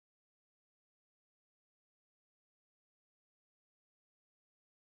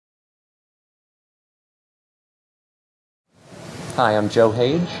Hi, I'm Joe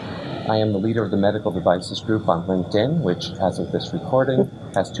Hage. I am the leader of the Medical Devices Group on LinkedIn, which, as of this recording,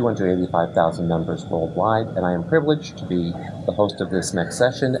 has 285,000 members worldwide, and I am privileged to be the host of this next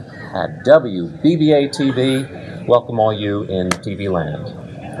session at WBBA TV. Welcome all you in TV land.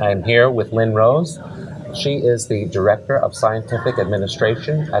 I am here with Lynn Rose. She is the Director of Scientific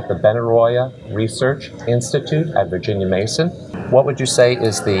Administration at the Benaroya Research Institute at Virginia Mason. What would you say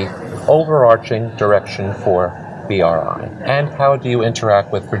is the overarching direction for BRI? And how do you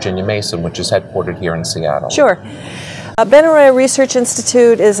interact with Virginia Mason, which is headquartered here in Seattle? Sure. Benaroya Research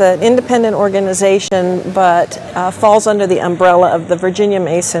Institute is an independent organization, but falls under the umbrella of the Virginia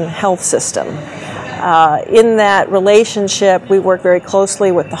Mason Health System. In that relationship, we work very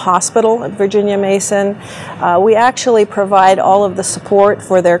closely with the hospital at Virginia Mason. We actually provide all of the support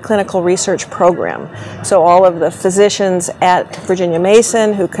for their clinical research program. So all of the physicians at Virginia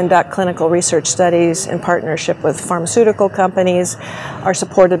Mason who conduct clinical research studies in partnership with pharmaceutical companies are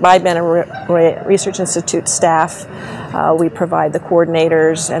supported by Benaroya Research Institute staff. We provide the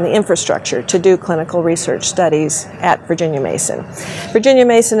coordinators and the infrastructure to do clinical research studies at Virginia Mason. Virginia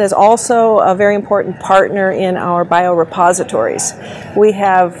Mason is also a very important partner in our biorepositories. We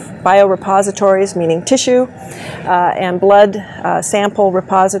have biorepositories, meaning tissue, and blood sample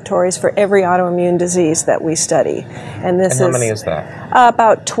repositories for every autoimmune disease that we study. And how many is that?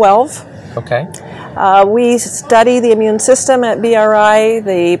 About 12. Okay. We study the immune system at BRI.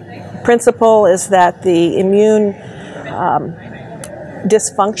 The principle is that the immune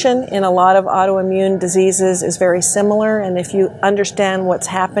dysfunction in a lot of autoimmune diseases is very similar, and if you understand what's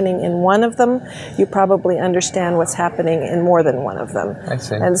happening in one of them, you probably understand what's happening in more than one of them. I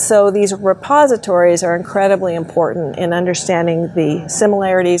see. And so these repositories are incredibly important in understanding the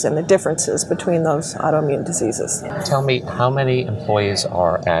similarities and the differences between those autoimmune diseases. Tell me, how many employees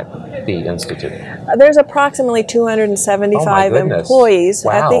are at the Institute? There's approximately 275 employees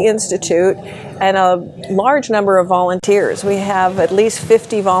at the Institute, and a large number of volunteers. We have at least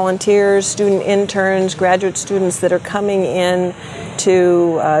 50 volunteers, student interns, graduate students that are coming in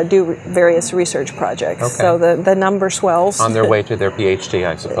to do various research projects. Okay. So the number swells. On their way to their PhD,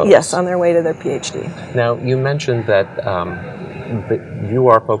 I suppose. Yes, on their way to their PhD. Now, you mentioned that you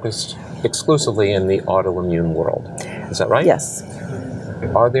are focused exclusively in the autoimmune world. Is that right? Yes.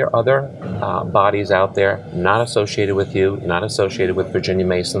 Are there other bodies out there not associated with you, not associated with Virginia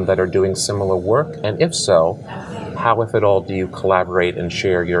Mason, that are doing similar work? And if so, how, if at all, do you collaborate and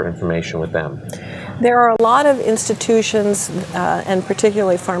share your information with them? There are a lot of institutions, and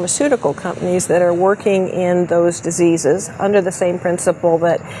particularly pharmaceutical companies, that are working in those diseases under the same principle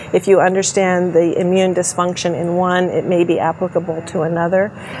that if you understand the immune dysfunction in one, it may be applicable to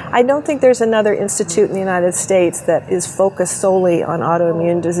another. I don't think there's another institute in the United States that is focused solely on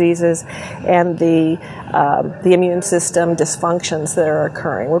autoimmune diseases and the immune system dysfunctions that are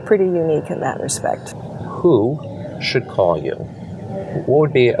occurring. We're pretty unique in that respect. Who should call you? What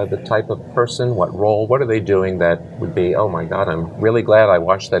would be the type of person, what role, what are they doing that would be, oh my God, I'm really glad I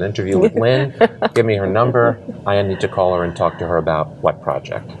watched that interview with Lynn, give me her number, I need to call her and talk to her about what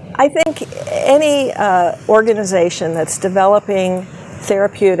project? I think any organization that's developing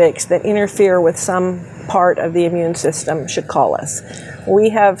therapeutics that interfere with some part of the immune system should call us. We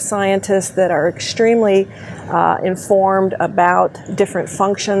have scientists that are extremely informed about different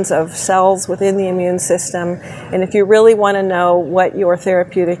functions of cells within the immune system, and if you really want to know what your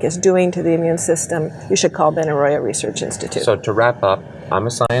therapeutic is doing to the immune system, you should call Benaroya Research Institute. So to wrap up, I'm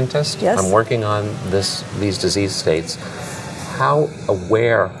a scientist. Yes. I'm working on these disease states. How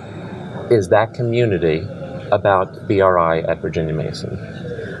aware is that community about BRI at Virginia Mason?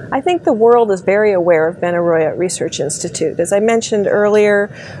 I think the world is very aware of Benaroya Research Institute. As I mentioned earlier,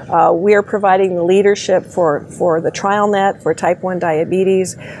 we are providing the leadership for the TrialNet for type 1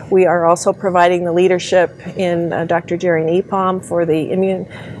 diabetes. We are also providing the leadership in Dr. Jerry Nepom for the Immune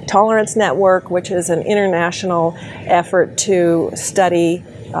Tolerance Network, which is an international effort to study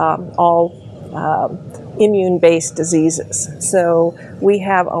all immune-based diseases. So we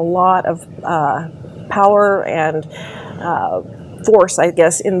have a lot of power and force, I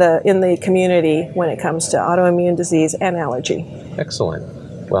guess, in the community when it comes to autoimmune disease and allergy.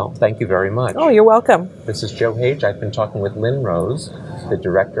 Excellent. Well, thank you very much. Oh, you're welcome. This is Joe Hage. I've been talking with Lynn Rose, the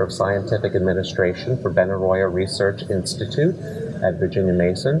Director of Scientific Administration for Benaroya Research Institute at Virginia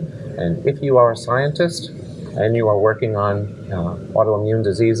Mason. And if you are a scientist and you are working on autoimmune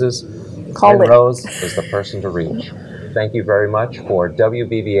diseases, Lynn Rose is the person to reach. Thank you very much for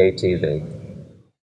WBBA TV.